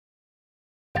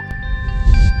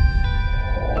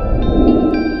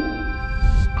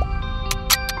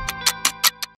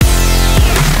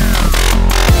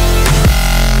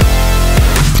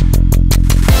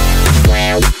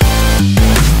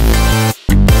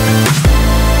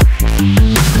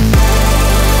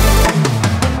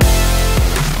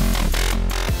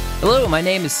my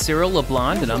name is Cyril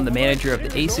LeBlond, and I'm the manager of the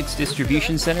Asics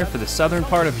distribution center for the southern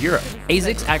part of Europe.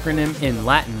 Asics acronym in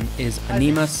Latin is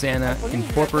Anima Sana in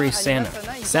Corpore Sana,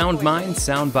 sound mind,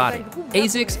 sound body.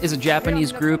 Asics is a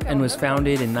Japanese group and was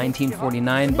founded in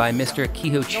 1949 by Mr.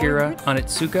 Kihochira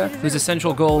Onitsuka, whose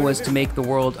essential goal was to make the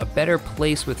world a better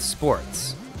place with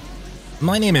sports.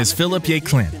 My name is Philip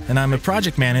Yeklin, and I'm a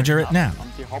project manager at KNAPP.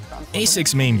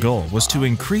 Asics' main goal was to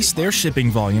increase their shipping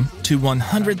volume to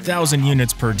 100,000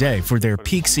 units per day for their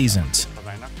peak seasons,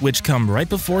 which come right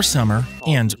before summer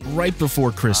and right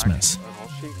before Christmas.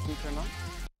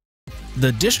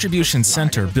 The distribution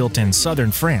center built in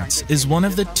southern France is one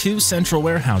of the 2 central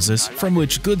warehouses from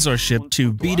which goods are shipped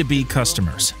to B2B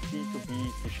customers.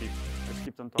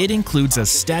 It includes a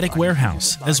static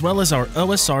warehouse, as well as our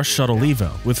OSR Shuttle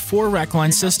Evo with 4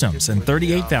 rackline systems and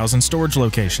 38,000 storage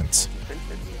locations.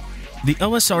 The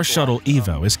OSR Shuttle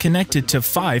Evo is connected to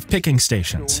 5 picking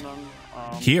stations.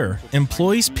 Here,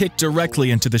 employees pick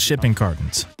directly into the shipping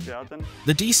cartons.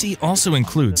 The DC also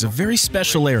includes a very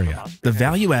special area, the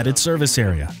value-added service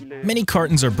area. Many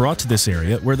cartons are brought to this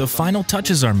area where the final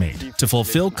touches are made to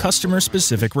fulfill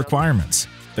customer-specific requirements.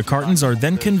 The cartons are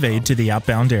then conveyed to the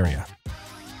outbound area.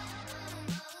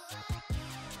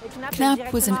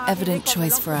 KNAPP was an evident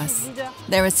choice for us.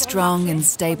 They're a strong and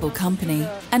stable company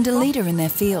and a leader in their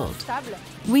field.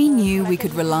 We knew we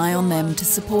could rely on them to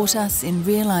support us in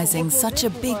realizing such a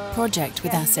big project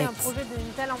with Asics.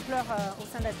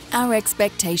 Our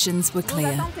expectations were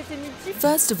clear.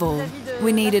 First of all,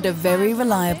 we needed a very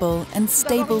reliable and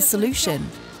stable solution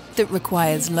that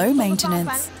requires low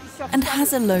maintenance and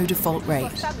has a low default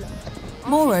rate.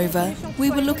 Moreover,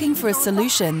 we were looking for a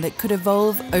solution that could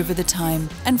evolve over the time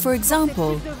and, for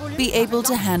example, be able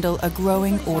to handle a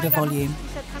growing order volume.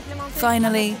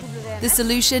 Finally, the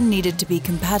solution needed to be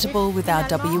compatible with our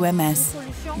WMS.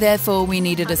 Therefore, we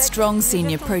needed a strong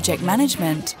senior project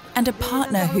management and a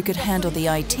partner who could handle the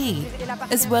IT,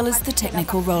 as well as the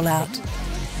technical rollout.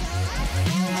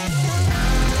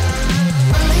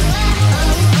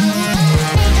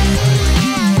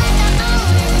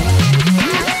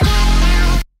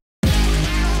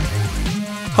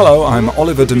 Hello, I'm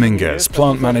Oliver Dominguez,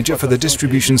 plant manager for the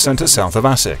distribution center south of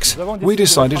Asics. We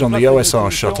decided on the OSR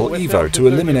Shuttle Evo to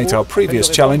eliminate our previous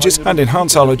challenges and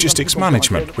enhance our logistics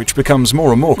management, which becomes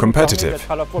more and more competitive.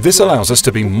 This allows us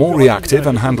to be more reactive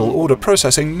and handle order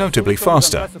processing notably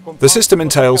faster. The system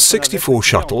entails 64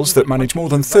 shuttles that manage more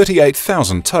than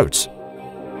 38,000 totes.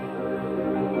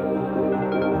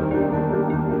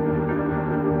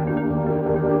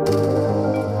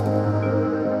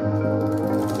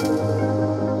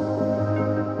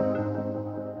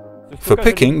 For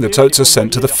picking, the totes are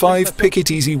sent to the 5 Pick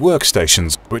It Easy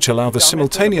workstations, which allow the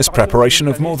simultaneous preparation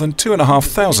of more than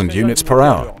 2,500 units per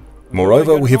hour.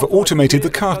 Moreover, we have automated the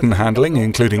carton handling,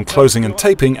 including closing and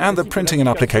taping, and the printing and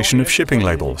application of shipping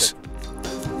labels.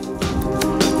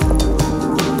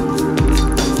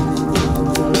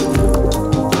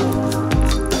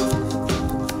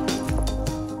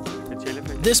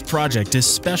 This project is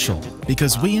special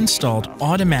because we installed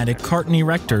automatic carton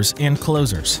erectors and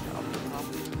closers.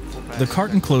 The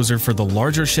carton closer for the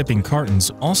larger shipping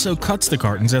cartons also cuts the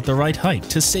cartons at the right height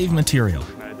to save material.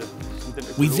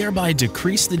 We thereby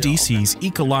decrease the DC's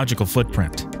ecological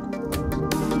footprint.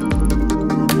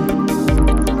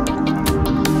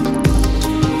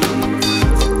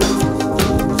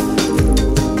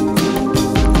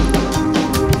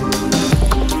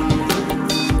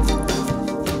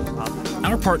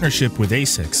 Our partnership with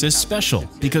Asics is special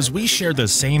because we share the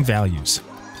same values.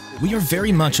 We are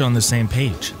very much on the same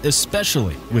page,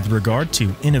 especially with regard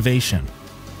to innovation.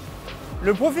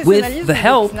 With the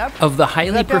help of the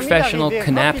highly professional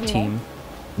KNAPP team,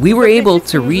 we were able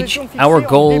to reach our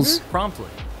goals promptly.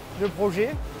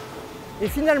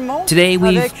 Today,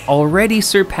 we've already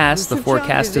surpassed the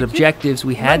forecasted objectives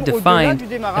we had defined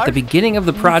at the beginning of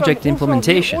the project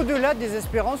implementation.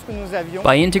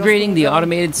 By integrating the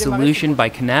automated solution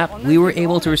by KNAPP, we were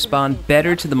able to respond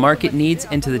better to the market needs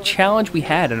and to the challenge we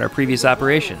had in our previous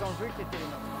operation.